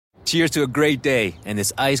Cheers to a great day and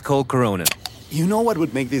this ice-cold Corona. You know what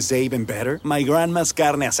would make this day even better? My grandma's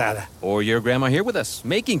carne asada. Or your grandma here with us,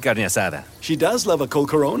 making carne asada. She does love a cold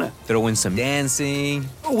Corona. Throw in some dancing.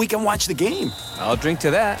 Oh, we can watch the game. I'll drink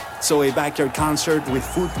to that. So a backyard concert with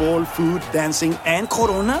football, food, dancing, and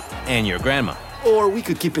Corona? And your grandma. Or we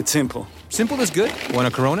could keep it simple. Simple is good. Want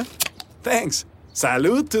a Corona? Thanks.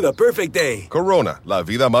 Salud to the perfect day. Corona, la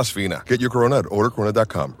vida más fina. Get your Corona at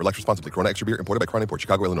ordercorona.com. Relax responsibly. Corona Extra Beer, imported by Crown Imports,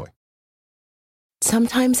 Chicago, Illinois.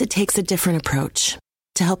 Sometimes it takes a different approach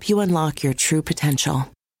to help you unlock your true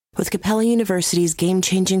potential. With Capella University's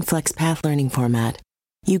game-changing FlexPath learning format,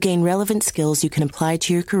 you gain relevant skills you can apply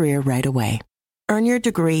to your career right away. Earn your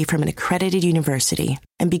degree from an accredited university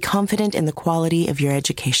and be confident in the quality of your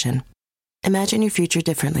education. Imagine your future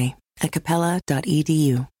differently at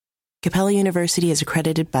capella.edu. Capella University is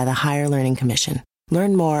accredited by the Higher Learning Commission.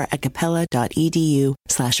 Learn more at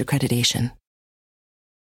capella.edu/accreditation.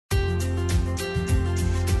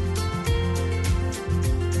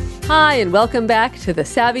 Hi, and welcome back to the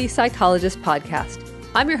Savvy Psychologist Podcast.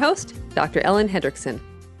 I'm your host, Dr. Ellen Hendrickson,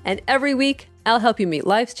 and every week I'll help you meet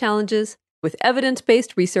life's challenges with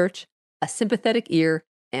evidence-based research, a sympathetic ear,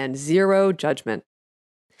 and zero judgment.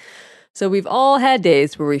 So we've all had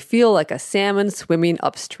days where we feel like a salmon swimming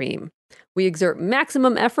upstream. We exert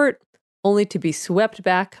maximum effort only to be swept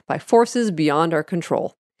back by forces beyond our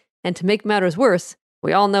control. And to make matters worse,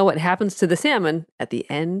 we all know what happens to the salmon at the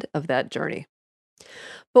end of that journey.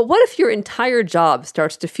 But what if your entire job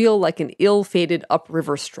starts to feel like an ill-fated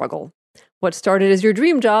upriver struggle? What started as your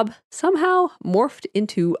dream job somehow morphed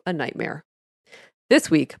into a nightmare. This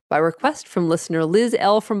week, by request from listener Liz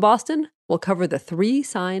L. from Boston, we'll cover the 3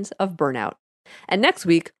 signs of burnout. And next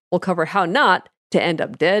week, we'll cover how not to end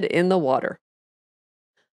up dead in the water.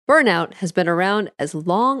 Burnout has been around as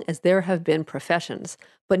long as there have been professions,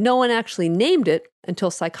 but no one actually named it until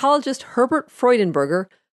psychologist Herbert Freudenberger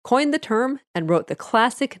coined the term and wrote the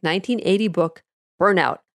classic 1980 book,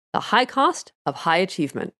 Burnout, The High Cost of High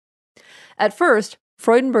Achievement. At first,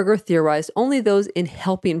 Freudenberger theorized only those in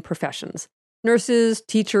helping professions. Nurses,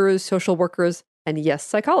 teachers, social workers, and yes,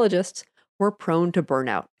 psychologists were prone to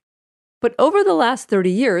burnout. But over the last 30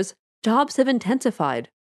 years, jobs have intensified.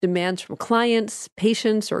 Demands from clients,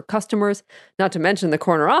 patients, or customers, not to mention the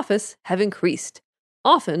corner office, have increased,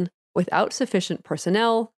 often without sufficient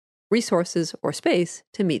personnel, resources, or space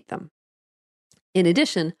to meet them. In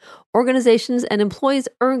addition, organizations and employees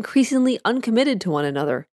are increasingly uncommitted to one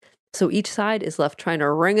another, so each side is left trying to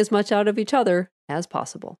wring as much out of each other as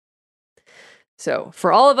possible. So,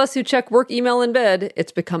 for all of us who check work email in bed,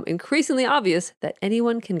 it's become increasingly obvious that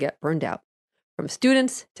anyone can get burned out, from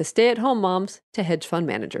students to stay-at-home moms to hedge fund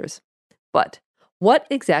managers. But what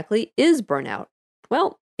exactly is burnout?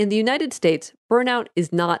 Well, in the United States, burnout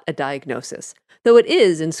is not a diagnosis, though it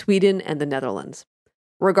is in Sweden and the Netherlands.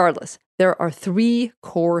 Regardless, there are 3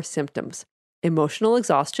 core symptoms: emotional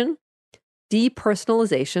exhaustion,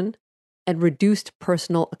 depersonalization, and reduced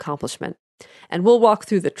personal accomplishment. And we'll walk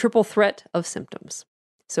through the triple threat of symptoms.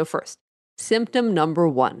 So first, symptom number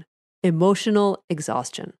 1, emotional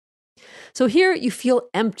exhaustion. So here you feel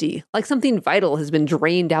empty, like something vital has been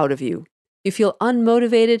drained out of you. You feel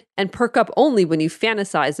unmotivated and perk up only when you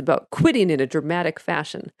fantasize about quitting in a dramatic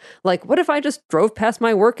fashion. Like, what if I just drove past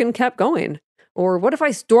my work and kept going? Or what if I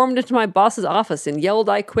stormed into my boss's office and yelled,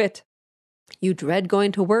 "I quit"? You dread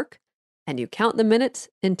going to work, and you count the minutes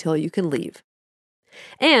until you can leave.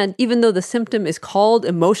 And even though the symptom is called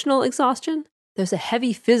emotional exhaustion, there's a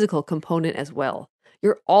heavy physical component as well.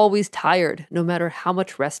 You're always tired, no matter how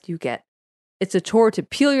much rest you get. It's a chore to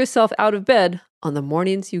peel yourself out of bed on the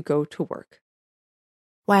mornings you go to work.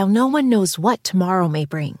 While no one knows what tomorrow may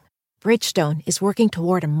bring, Bridgestone is working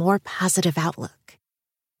toward a more positive outlook.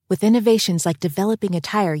 With innovations like developing a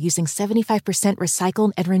tire using 75%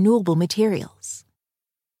 recycled and renewable materials.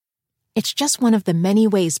 It's just one of the many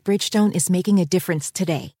ways Bridgestone is making a difference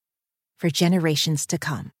today, for generations to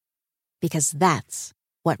come. Because that's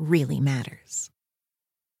what really matters.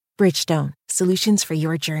 Bridgestone, solutions for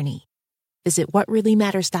your journey. Visit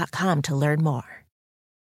whatreallymatters.com to learn more.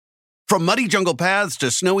 From muddy jungle paths to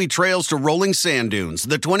snowy trails to rolling sand dunes,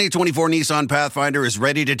 the 2024 Nissan Pathfinder is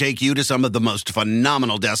ready to take you to some of the most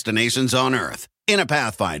phenomenal destinations on Earth. In a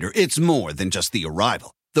Pathfinder, it's more than just the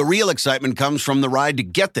arrival. The real excitement comes from the ride to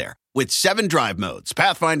get there. With 7 drive modes,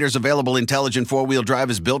 Pathfinder's available intelligent 4-wheel drive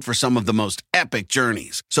is built for some of the most epic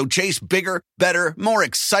journeys. So chase bigger, better, more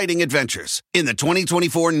exciting adventures in the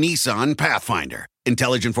 2024 Nissan Pathfinder.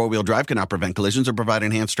 Intelligent 4-wheel drive cannot prevent collisions or provide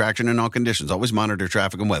enhanced traction in all conditions. Always monitor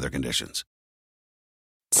traffic and weather conditions.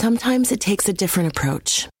 Sometimes it takes a different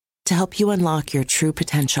approach to help you unlock your true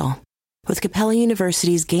potential. With Capella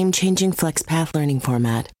University's game-changing FlexPath learning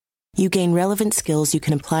format, you gain relevant skills you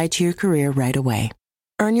can apply to your career right away.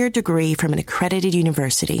 Earn your degree from an accredited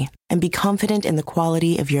university and be confident in the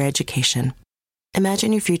quality of your education.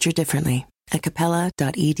 Imagine your future differently at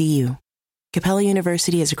capella.edu. Capella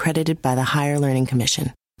University is accredited by the Higher Learning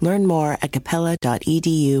Commission. Learn more at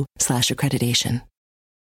capella.edu/accreditation.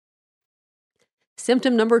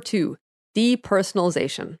 Symptom number 2,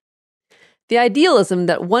 depersonalization. The idealism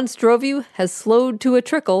that once drove you has slowed to a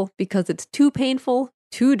trickle because it's too painful,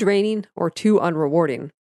 too draining, or too unrewarding.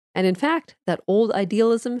 And in fact, that old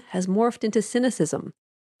idealism has morphed into cynicism.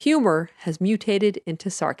 Humor has mutated into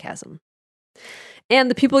sarcasm.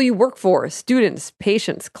 And the people you work for, students,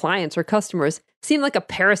 patients, clients, or customers, seem like a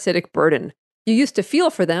parasitic burden. You used to feel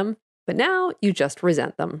for them, but now you just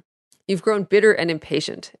resent them. You've grown bitter and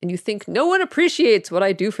impatient, and you think no one appreciates what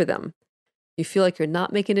I do for them. You feel like you're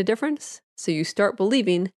not making a difference, so you start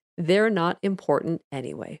believing they're not important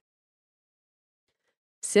anyway.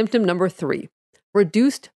 Symptom number 3,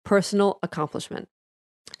 reduced personal accomplishment.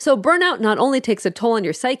 So burnout not only takes a toll on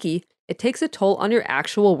your psyche, it takes a toll on your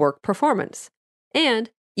actual work performance. And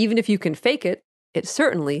even if you can fake it, it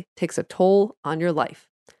certainly takes a toll on your life.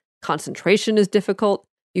 Concentration is difficult,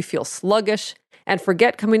 you feel sluggish, and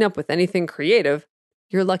forget coming up with anything creative.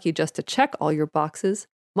 You're lucky just to check all your boxes,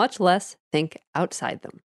 much less think outside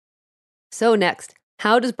them. So next,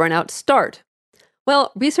 how does burnout start?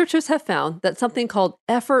 Well, researchers have found that something called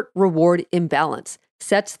effort-reward imbalance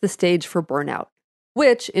sets the stage for burnout,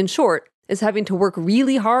 which, in short, is having to work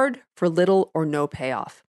really hard for little or no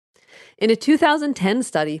payoff. In a 2010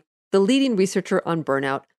 study, the leading researcher on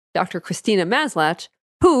burnout, Dr. Christina Maslach,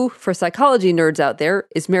 who, for psychology nerds out there,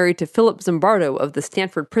 is married to Philip Zimbardo of the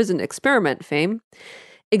Stanford Prison Experiment fame,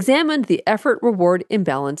 examined the effort-reward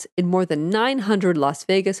imbalance in more than 900 Las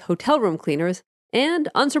Vegas hotel room cleaners and,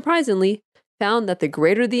 unsurprisingly, found that the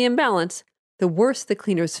greater the imbalance, the worse the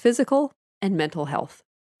cleaner's physical and mental health.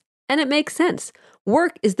 And it makes sense.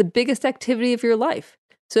 Work is the biggest activity of your life.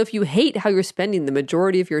 So if you hate how you're spending the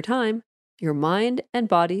majority of your time, your mind and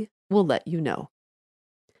body will let you know.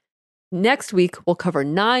 Next week, we'll cover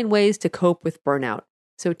 9 ways to cope with burnout.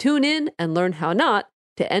 So tune in and learn how not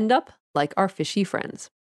to end up like our fishy friends.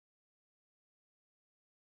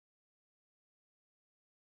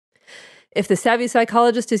 If The Savvy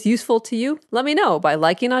Psychologist is useful to you, let me know by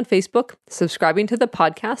liking on Facebook, subscribing to the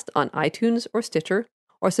podcast on iTunes or Stitcher,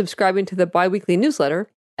 or subscribing to the biweekly newsletter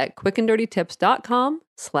at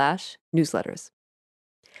quickanddirtytips.com/newsletters.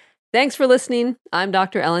 Thanks for listening. I'm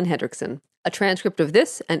Dr. Ellen Hendrickson. A transcript of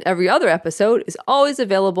this and every other episode is always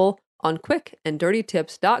available on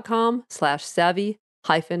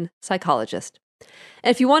quickanddirtytips.com/savvy-psychologist. And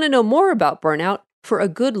if you want to know more about burnout, for a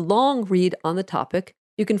good long read on the topic,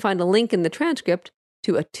 you can find a link in the transcript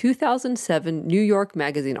to a 2007 New York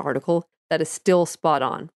Magazine article that is still spot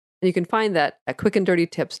on. And you can find that at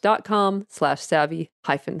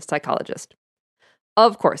quickanddirtytips.com/savvy-psychologist.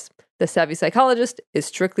 Of course, The Savvy Psychologist is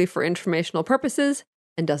strictly for informational purposes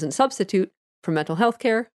and doesn't substitute for mental health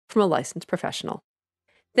care from a licensed professional.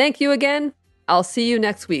 Thank you again. I'll see you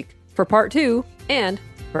next week for part 2 and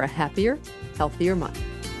for a happier, healthier month.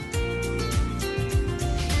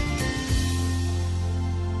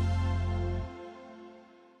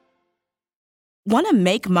 Want to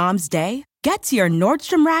make Mom's day? Get to your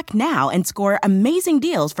Nordstrom Rack now and score amazing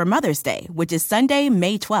deals for Mother's Day, which is Sunday,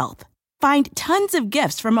 May 12th. Find tons of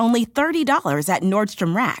gifts from only $30 at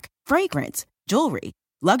Nordstrom Rack. Fragrance, jewelry,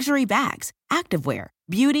 luxury bags, activewear,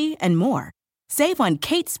 beauty, and more. Save on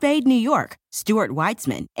Kate Spade New York, Stuart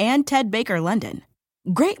Weitzman, and Ted Baker London.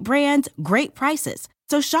 Great brands, great prices.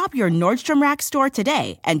 So shop your Nordstrom Rack store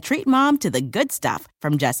today and treat Mom to the good stuff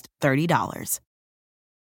from just $30.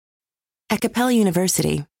 At Capella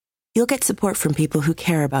University, you'll get support from people who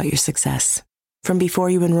care about your success. From before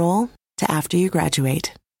you enroll to after you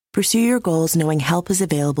graduate, pursue your goals knowing help is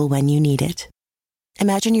available when you need it.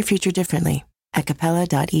 Imagine your future differently at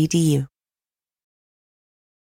capella.edu.